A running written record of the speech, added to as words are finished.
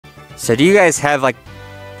So do you guys have like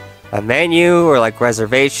a menu or like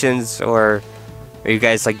reservations, or are you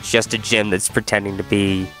guys like just a gym that's pretending to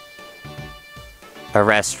be a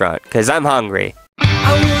restaurant? Because I'm hungry.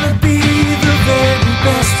 I wanna be the very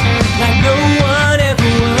best, like no one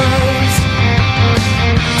ever was.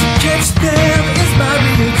 To catch them is my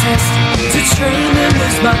real test, to train them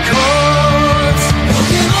is my cause.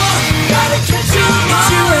 Pokémon, gotta catch them all. It's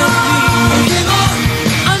you and me. Pokémon,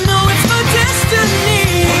 I know it's my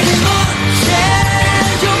destiny. Pokémon,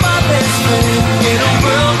 yeah, you're my best friend. In a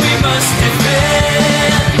world we must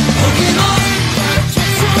defend. Pokémon, gotta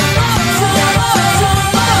catch them all.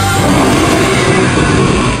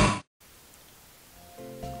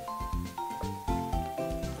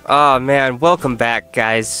 Oh man, welcome back,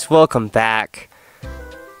 guys. Welcome back.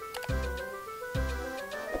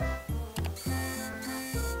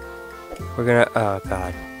 We're gonna. Oh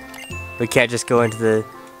god, we can't just go into the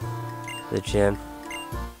gym.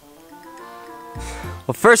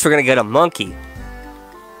 Well, first we're gonna get a monkey,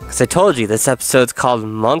 because I told you this episode's called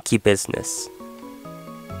Monkey Business.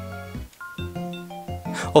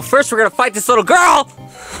 Well, first we're gonna fight this little girl.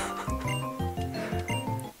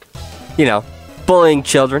 You know, bullying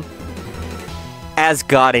children, as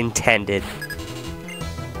God intended.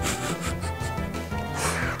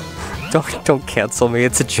 Don't cancel me.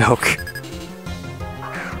 It's a joke.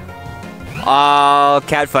 Oh,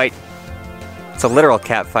 cat fight. It's a literal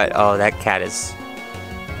cat fight. Oh, that cat is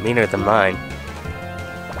meaner than mine.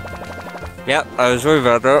 Yep, I was worried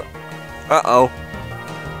about that. Uh-oh.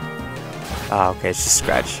 Oh, okay, it's just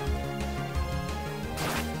scratch.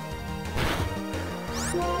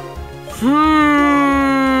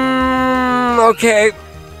 Okay.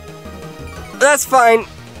 That's fine.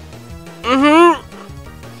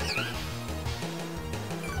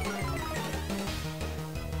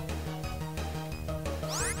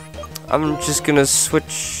 I'm just gonna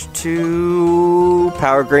switch to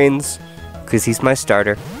Power Greens, because he's my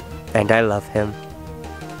starter, and I love him.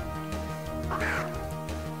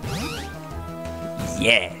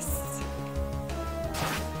 Yes!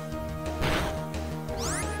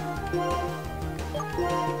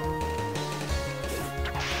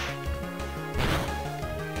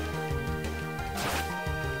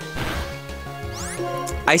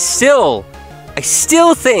 I still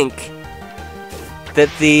think that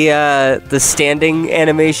the standing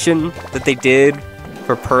animation that they did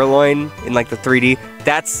for Purloin in like the 3D,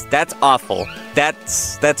 that's awful.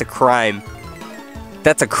 That's a crime.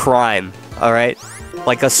 That's a crime, alright?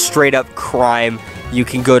 Like a straight up crime. You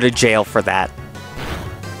can go to jail for that.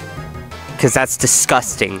 Because that's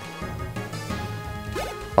disgusting.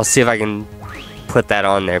 I'll see if I can put that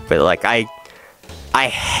on there, but like I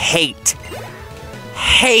hate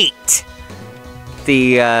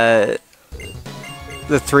the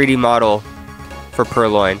 3D model for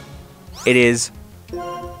Purloin. It is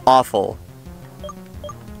awful.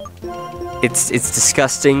 It's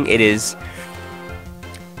disgusting. It's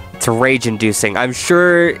rage-inducing. I'm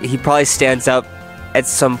sure he probably stands up at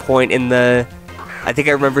some point in the... I think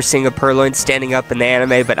I remember seeing a Purloin standing up in the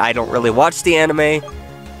anime, but I don't really watch the anime.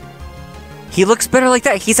 He looks better like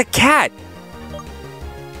that. He's a cat.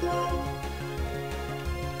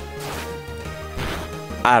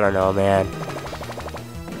 I don't know, man.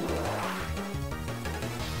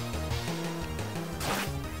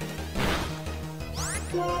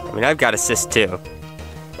 I mean, I've got assist too.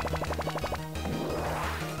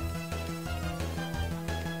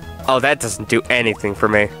 Oh, that doesn't do anything for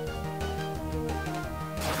me.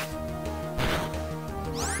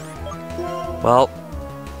 Well,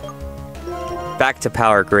 back to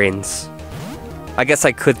Power Greens. I guess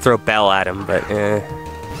I could throw Bell at him, but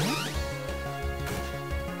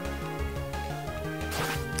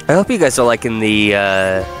I hope you guys are liking the,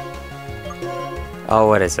 oh,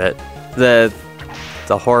 what is it? The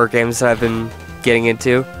horror games that I've been getting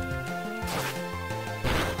into.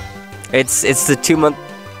 It's the 2-month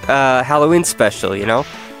Halloween special, you know?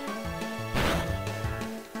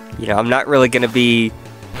 You know, I'm not really gonna be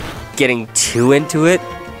getting too into it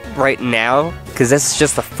right now, because this is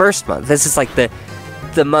just the first month. This is like the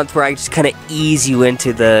month where I just kind of ease you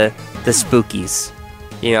into the spookies.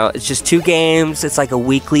 You know, it's just 2 games, it's like a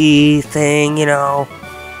weekly thing, you know?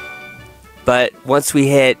 But once we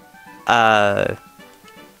hit,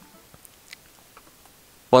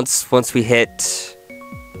 once we hit,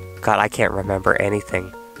 God, I can't remember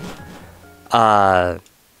anything.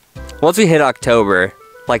 Once we hit October,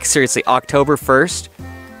 like seriously, October 1st,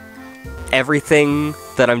 everything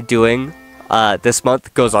that I'm doing, this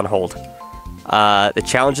month goes on hold. The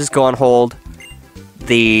challenges go on hold,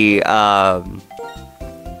 the,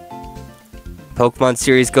 Pokemon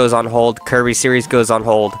series goes on hold, Kirby series goes on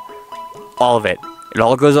hold, All of it. It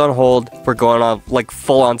all goes on hold. We're going on, like,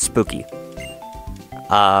 full-on spooky.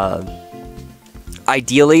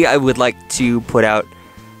 Ideally, I would like to put out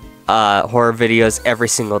horror videos every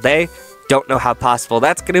single day. Don't know how possible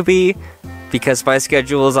that's going to be, because my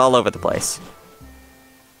schedule is all over the place.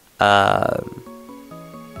 But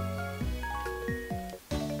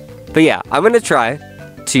yeah, I'm going to try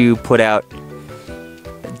to put out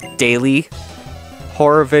daily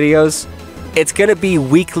horror videos. It's going to be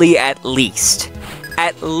weekly at least.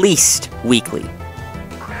 At least weekly.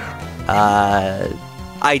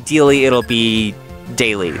 Ideally, it'll be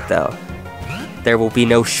daily, though. There will be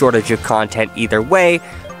no shortage of content either way,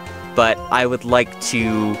 but I would like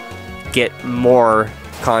to get more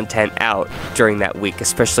content out during that week,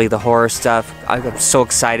 especially the horror stuff. I'm so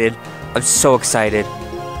excited. I'm so excited.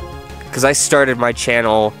 Because I started my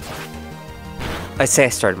channel...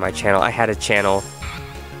 I had a channel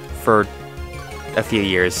for a few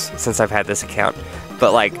years since I've had this account.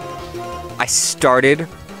 But, like, I started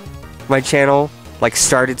my channel, like,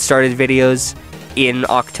 started videos in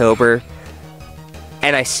October.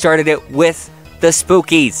 And I started it with the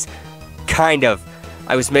spookies. Kind of.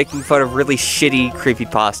 I was making fun of really shitty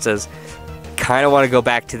creepypastas. Kind of want to go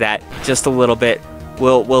back to that just a little bit.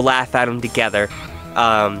 We'll laugh at them together.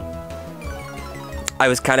 I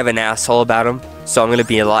was kind of an asshole about them, so I'm going to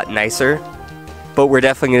be a lot nicer. But we're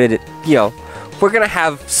definitely going to, you know, we're going to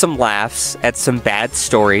have some laughs at some bad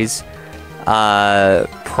stories.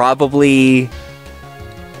 Probably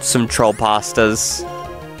some troll pastas.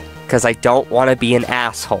 Because I don't want to be an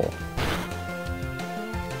asshole.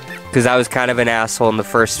 Because I was kind of an asshole in the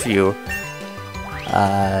first few.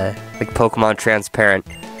 Like Pokemon Transparent.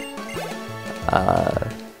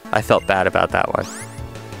 I felt bad about that one.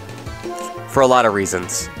 For a lot of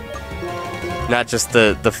reasons. Not just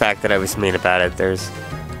the fact that I was mean about it. There's...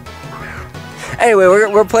 Anyway,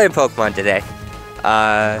 we're playing Pokemon today.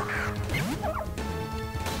 Yeah.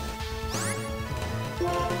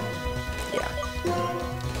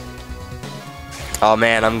 Oh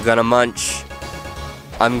man, I'm gonna munch.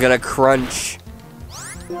 I'm gonna crunch.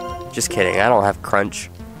 Just kidding, I don't have crunch.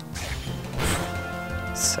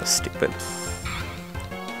 So stupid.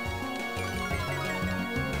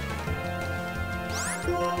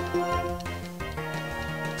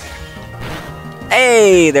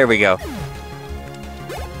 Hey, there we go.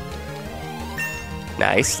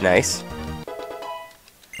 Nice, nice.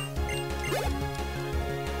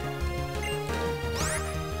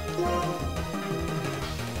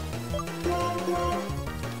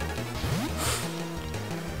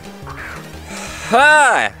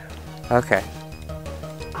 Ah! Okay.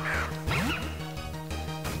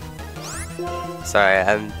 Sorry,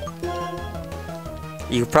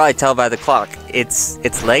 you can probably tell by the clock.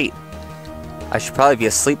 It's late. I should probably be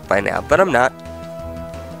asleep by now, but I'm not.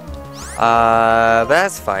 But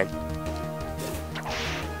that's fine.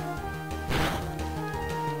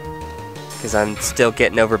 Because I'm still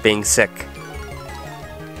getting over being sick.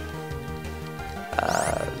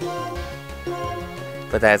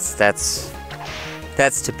 But that's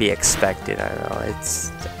to be expected. I don't know.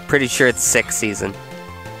 It's pretty sure it's sick season,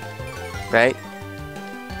 right?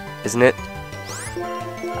 Isn't it?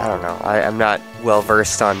 I don't know. I'm not well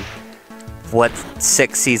versed on what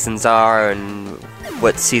sick seasons are and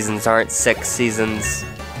what seasons aren't sick seasons.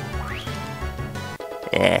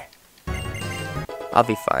 Eh. I'll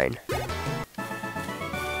be fine.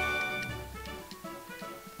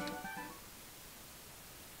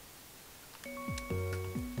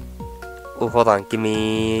 Oh, hold on. Give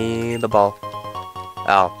me the ball.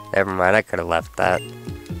 Oh, never mind. I could have left that.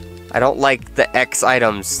 I don't like the X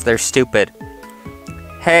items. They're stupid.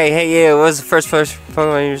 Hey, you. What was the first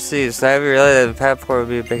Pokemon you received? So I realized that the Pat-4 would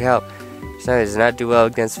be a big help. Snowy does not do well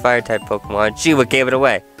against Fire-type Pokemon. Gee, what gave it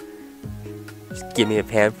away? Just give me a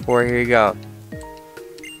Pan-4. Here you go.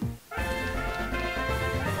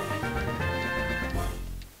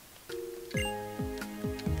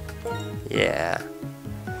 Yeah.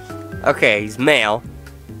 Okay, he's male.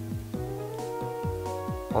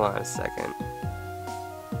 Hold on a second.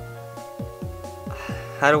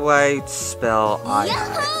 How do I spell I?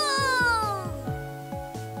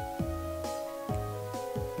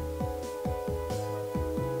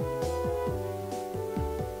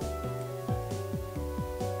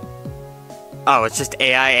 Oh, it's just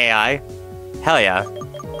AI. Hell yeah.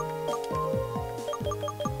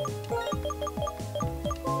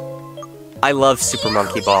 I love Super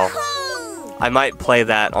Monkey Ball. I might play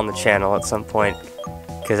that on the channel at some point,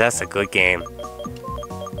 because that's a good game.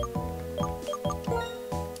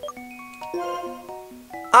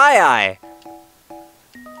 Aye.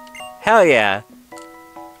 Hell yeah.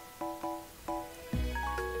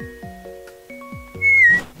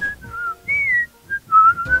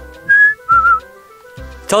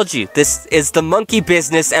 Told you, this is the monkey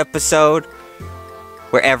business episode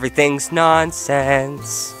where everything's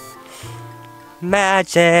nonsense.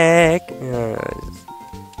 Magic.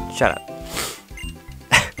 Shut up.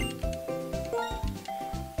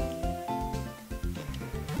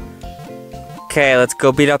 Okay, let's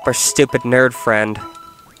go beat up our stupid nerd friend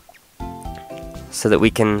so that we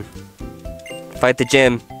can fight the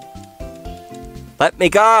gym. Let me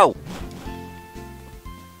go!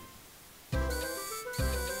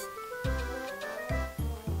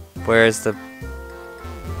 Where's the...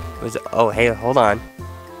 Oh, hey, hold on.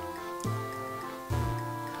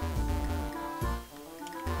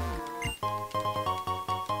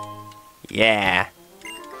 Yeah.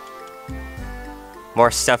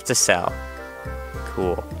 More stuff to sell.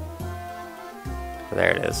 Cool.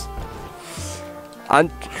 There it is.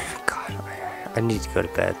 God, I need to go to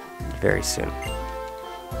bed very soon.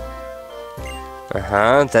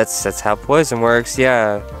 That's how poison works,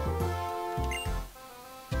 yeah.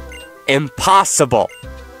 Impossible!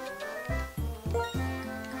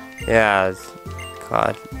 Yeah,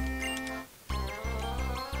 God.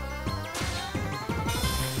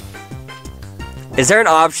 Is there an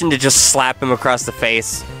option to just slap him across the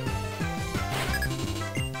face?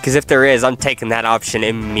 Because if there is, I'm taking that option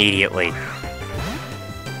immediately.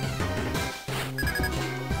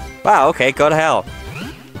 Wow, okay, go to hell.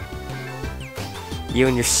 You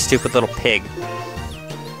and your stupid little pig.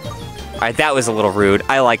 Alright, that was a little rude.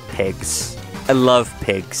 I like pigs. I love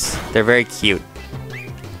pigs. They're very cute.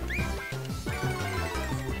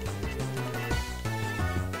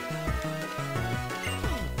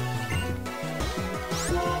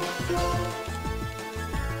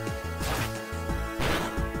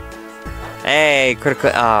 Hey,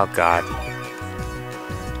 critical. Oh, God.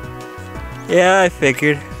 Yeah, I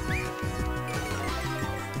figured.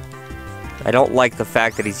 I don't like the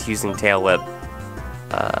fact that he's using Tail Whip.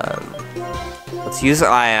 Let's use II.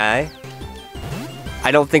 I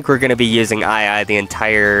don't think we're going to be using II the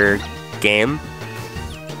entire game.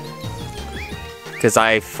 Because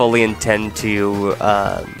I fully intend to...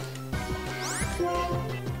 Oh,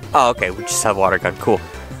 okay, we just have Water Gun. Cool.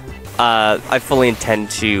 I fully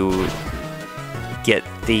intend to get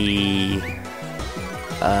the...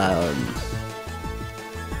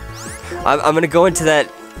 I'm going to go into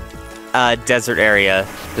that desert area,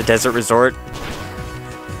 the desert resort.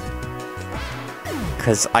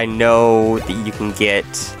 Because I know that you can get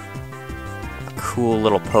a cool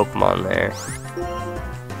little Pokemon there.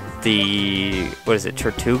 The... what is it,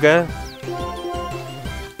 Tortuga?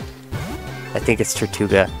 I think it's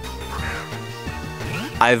Tortuga.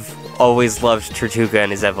 I've always loved Tortuga and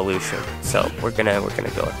his evolution, so we're gonna go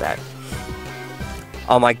with that.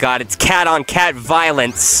 Oh my God, it's cat-on-cat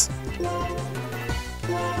violence!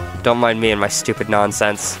 Don't mind me and my stupid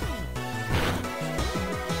nonsense.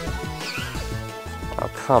 Oh,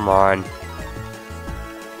 come on.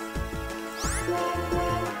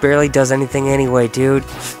 Barely does anything anyway, dude.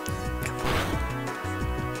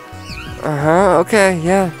 Okay,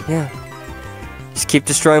 yeah. Just keep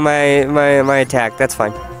destroying my attack, that's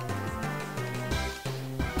fine.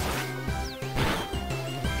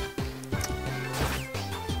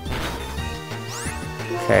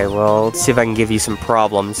 Okay, well, let's see if I can give you some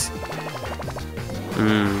problems.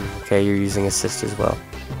 Okay, you're using assist as well.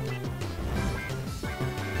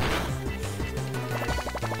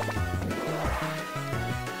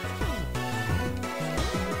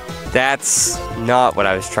 That's not what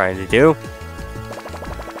I was trying to do.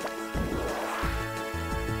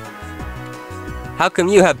 How come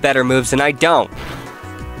you have better moves and I don't?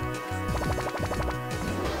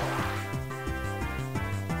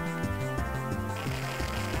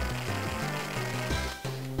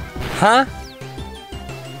 Huh?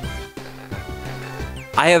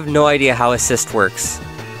 I have no idea how assist works.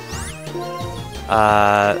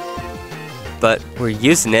 But we're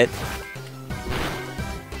using it.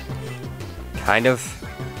 Kind of.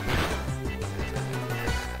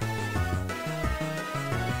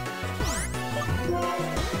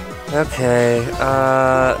 Okay,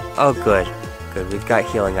 oh good. Good, we've got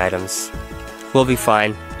healing items. We'll be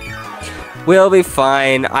fine. We'll be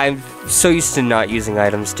fine. I'm so used to not using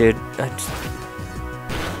items, dude.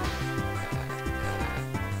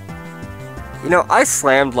 You know, I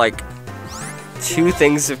slammed like 2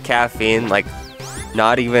 things of caffeine, like,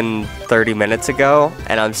 not even 30 minutes ago,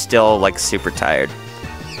 and I'm still, like, super tired.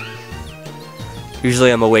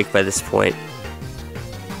 Usually I'm awake by this point.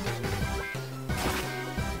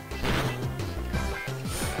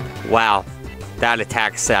 Wow, that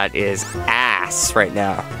attack set is ass right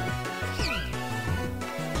now.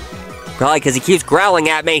 Probably because he keeps growling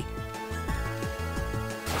at me.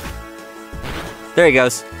 There he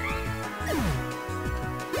goes.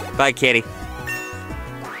 Bye, kitty.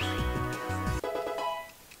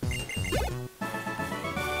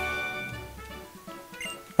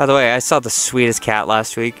 By the way, I saw the sweetest cat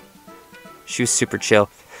last week. She was super chill.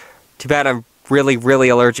 Too bad I'm really, really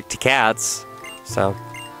allergic to cats. So,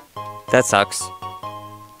 that sucks.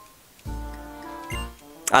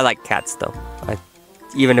 I like cats, though.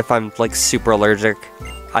 Even if I'm, like, super allergic,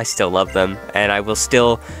 I still love them. And I will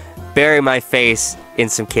still bury my face in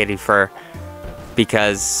some kitty fur.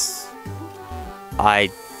 Because I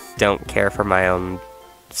don't care for my own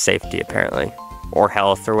safety, apparently. Or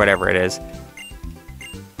health, or whatever it is.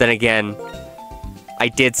 Then again, I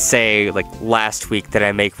did say, like, last week that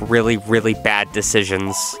I make really, really bad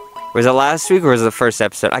decisions. Was it last week or was it the first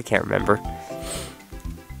episode? I can't remember.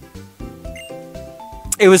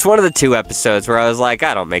 It was one of the 2 episodes where I was like,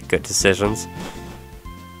 I don't make good decisions.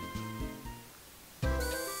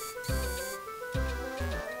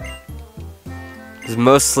 It's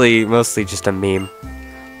mostly just a meme.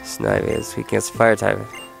 Snivy is weak against fire type.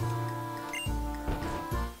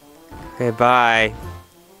 Okay, bye.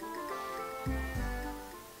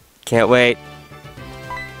 Can't wait.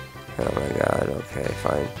 Oh my god, okay,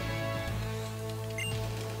 fine.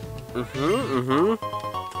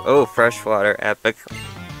 Oh, freshwater, epic.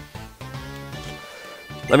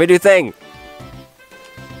 Let me do thing.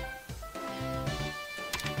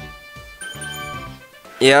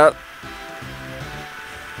 Yep.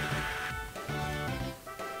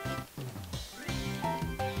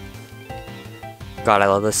 God, I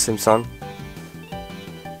love this Sim song.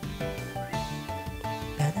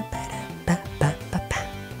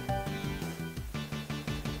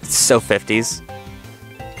 It's so 50s.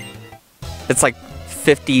 It's like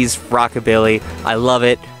 50s rockabilly. I love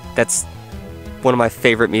it. That's one of my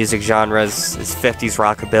favorite music genres is 50s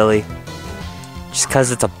rockabilly. Just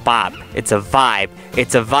cause it's a bop. It's a vibe.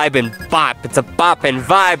 It's a vibe and bop. It's a bop and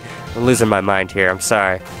vibe. I'm losing my mind here. I'm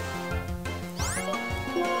sorry.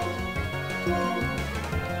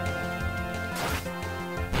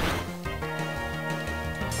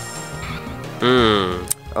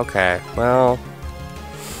 Okay, well.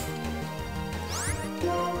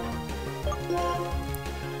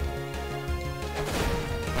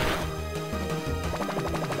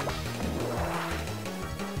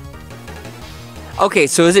 Okay,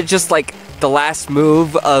 so is it just like the last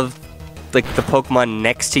move of like the Pokemon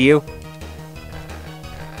next to you?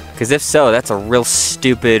 Because if so, that's a real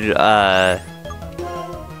stupid,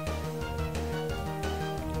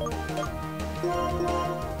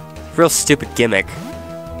 real stupid gimmick,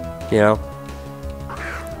 you know?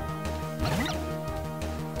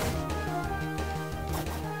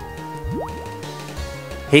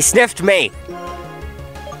 He sniffed me!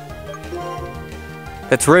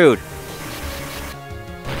 That's rude.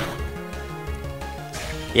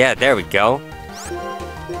 Yeah, there we go.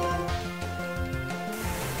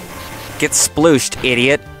 Get splooshed,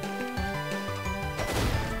 idiot.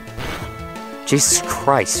 Jesus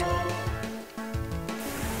Christ.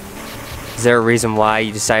 Is there a reason why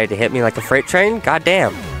you decided to hit me like a freight train? God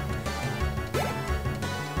damn.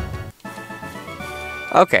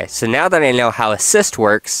 Okay, so now that I know how assist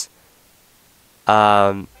works,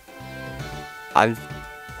 well,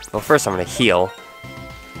 first I'm gonna heal.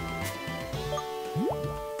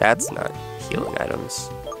 That's not healing items.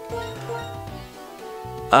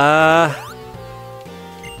 Ah,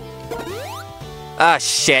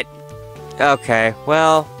 shit. Okay,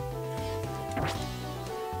 well.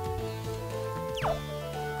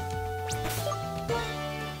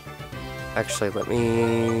 Actually, let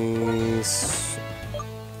me...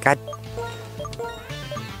 God.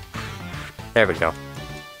 There we go.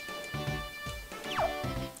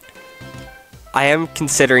 I am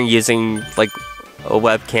considering using, like, a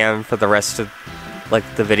webcam for the rest of, like,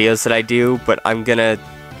 the videos that I do, but I'm gonna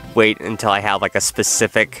wait until I have, like, a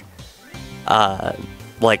specific,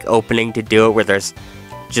 like, opening to do it where there's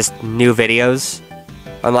just new videos.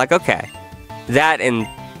 I'm like, okay. That and,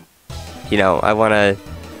 you know, I wanna...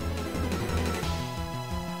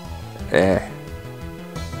 I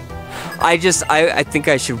think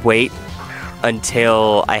I should wait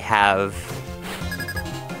until I have,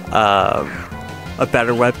 a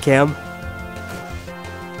better webcam.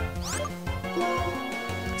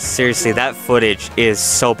 Seriously, that footage is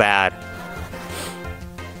so bad.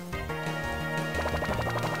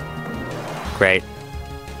 Great.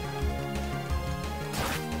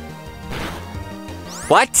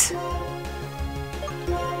 What?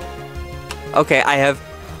 Okay, I have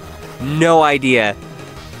no idea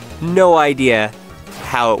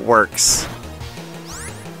how it works.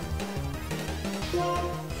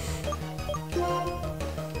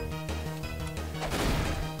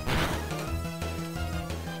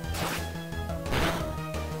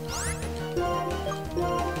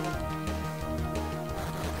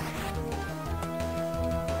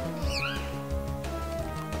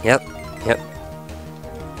 Yep, yep.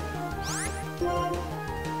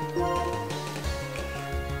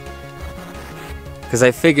 Because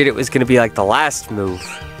I figured it was going to be like the last move.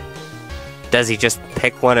 Does he just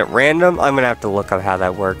pick one at random? I'm going to have to look up how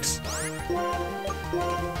that works.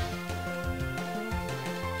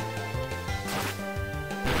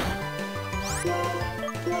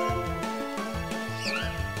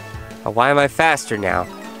 Why am I faster now?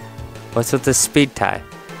 What's with this speed tie?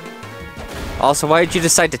 Also, why did you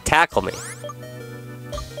decide to tackle me?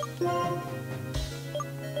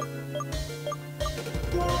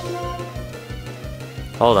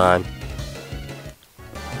 Hold on.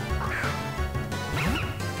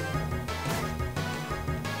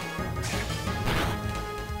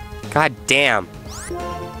 God damn.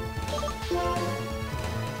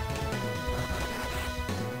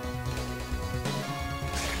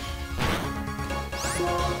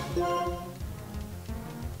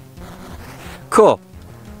 Cool.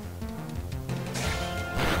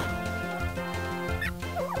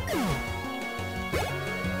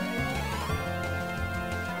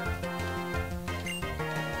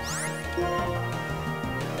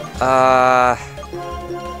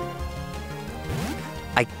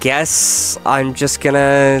 I guess I'm just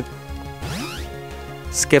gonna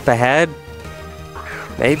skip ahead.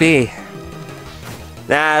 Maybe.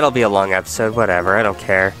 Nah, it'll be a long episode, whatever, I don't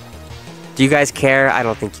care. Do you guys care? I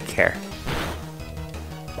don't think you care.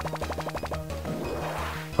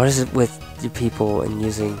 What is it with you people and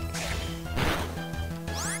using...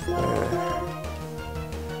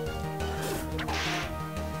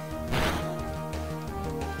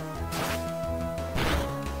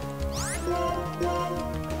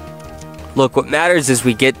 Look, what matters is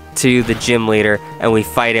we get to the gym leader and we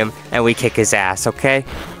fight him and we kick his ass, okay?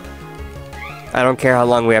 I don't care how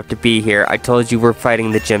long we have to be here. I told you we're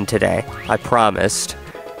fighting the gym today. I promised.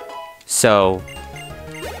 So,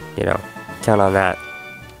 you know, count on that.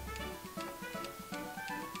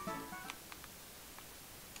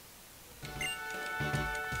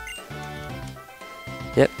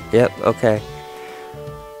 Yep, okay.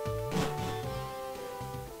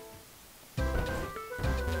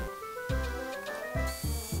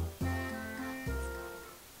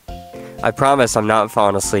 I promise I'm not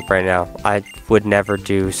falling asleep right now. I would never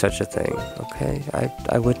do such a thing, okay?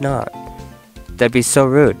 I would not. That'd be so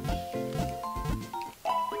rude.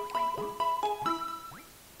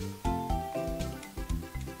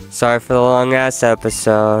 Sorry for the long-ass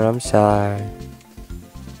episode. I'm sorry.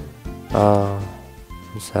 Oh,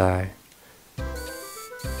 I'm sorry.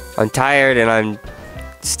 I'm tired and I'm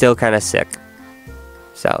still kind of sick.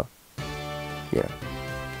 So, yeah.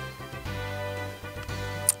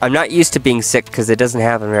 I'm not used to being sick because it doesn't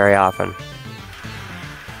happen very often.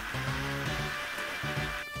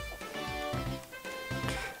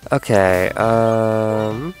 Okay,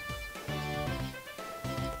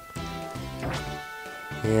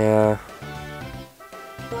 yeah.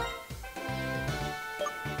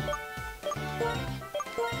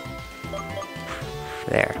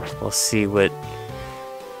 There, we'll see what...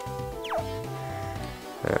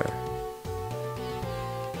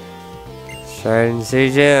 Trying to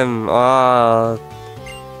see Jim. Oh,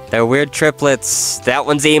 they're weird triplets. That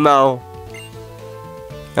one's emo.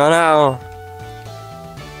 Oh no.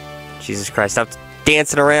 Jesus Christ, stop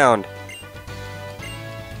dancing around.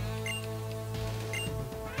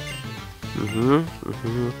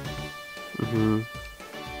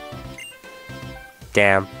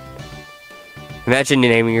 Damn. Imagine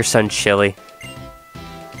naming your son Chili.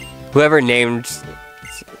 Whoever named...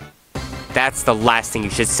 That's the last thing you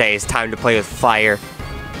should say, is time to play with fire.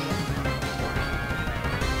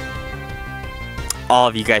 All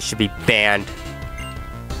of you guys should be banned.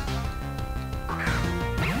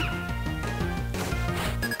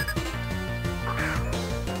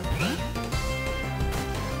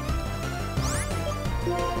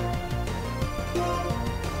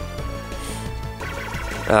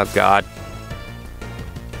 Oh God.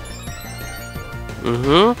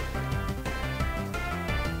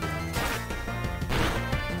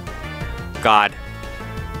 God.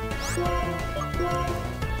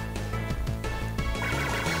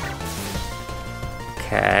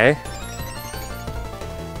 Okay.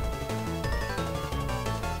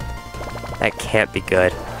 That can't be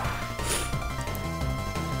good.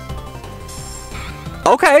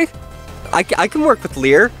 Okay. I can work with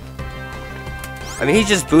Lear. I mean, he's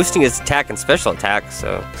just boosting his attack and special attack,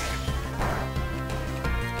 so...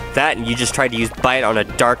 That, and you just tried to use Bite on a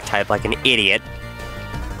dark type like an idiot.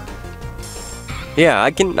 Yeah,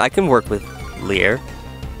 I can work with Lear.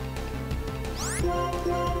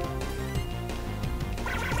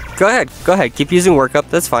 Go ahead, keep using work up,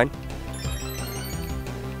 that's fine.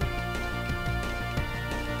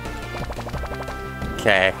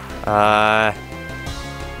 Okay.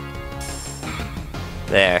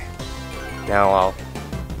 There. Now I'll...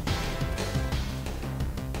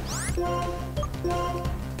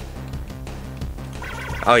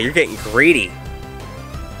 Oh, you're getting greedy.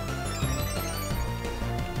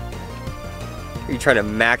 Are you trying to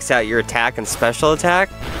max out your attack and special attack?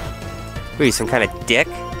 What are you, some kind of dick?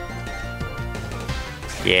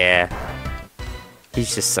 Yeah.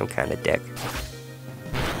 He's just some kind of dick.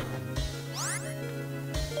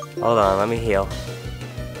 Hold on, let me heal.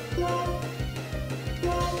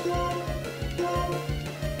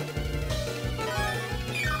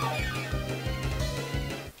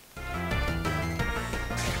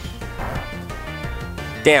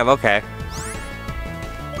 Damn, okay.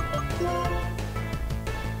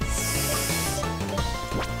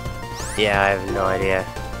 Yeah, I have no idea.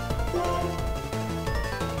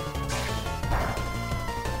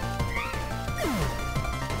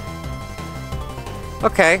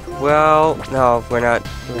 Okay, well, no, we're not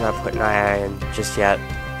putting II in just yet.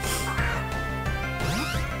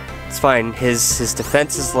 It's fine. His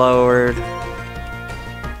defense is lowered,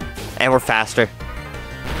 and we're faster.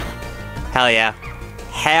 Hell yeah.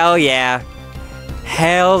 Hell yeah.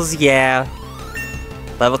 Hells yeah.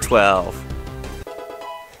 Level 12.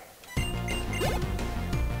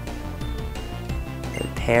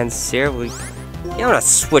 And Pansear, I'm gonna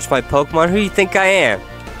switch my Pokemon. Who do you think I am?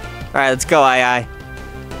 Alright, let's go, II.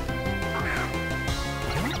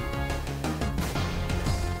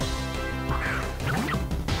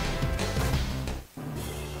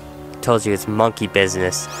 Told you it's monkey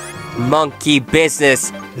business. Monkey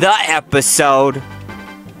business! The episode!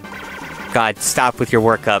 God, stop with your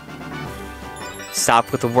workup.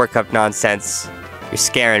 Stop with the workup nonsense. You're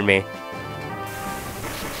scaring me.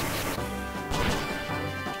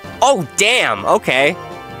 Oh, damn! Okay.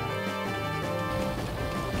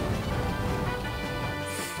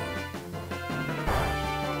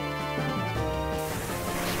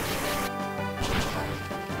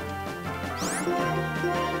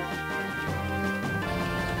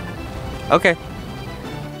 Okay.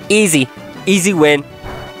 Easy. Easy win.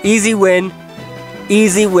 Easy win.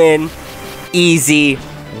 Easy win. Easy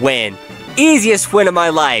win. Easiest win of my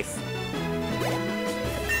life.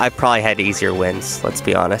 I probably had easier wins, let's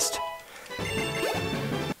be honest.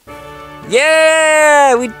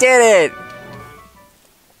 Yeah! We did it!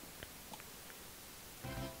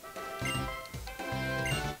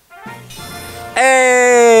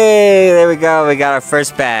 Hey! There we go. We got our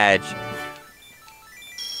first badge.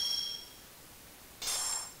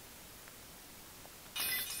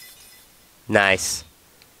 Nice.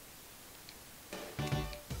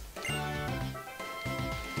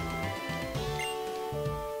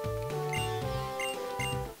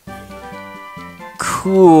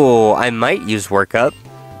 Cool. I might use workup.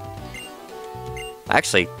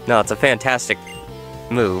 Actually, no, it's a fantastic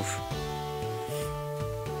move.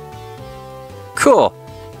 Cool.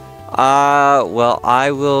 Well,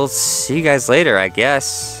 I will see you guys later, I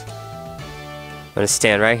guess. I'm gonna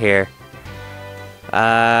stand right here.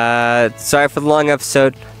 Sorry for the long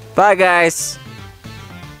episode. Bye, guys!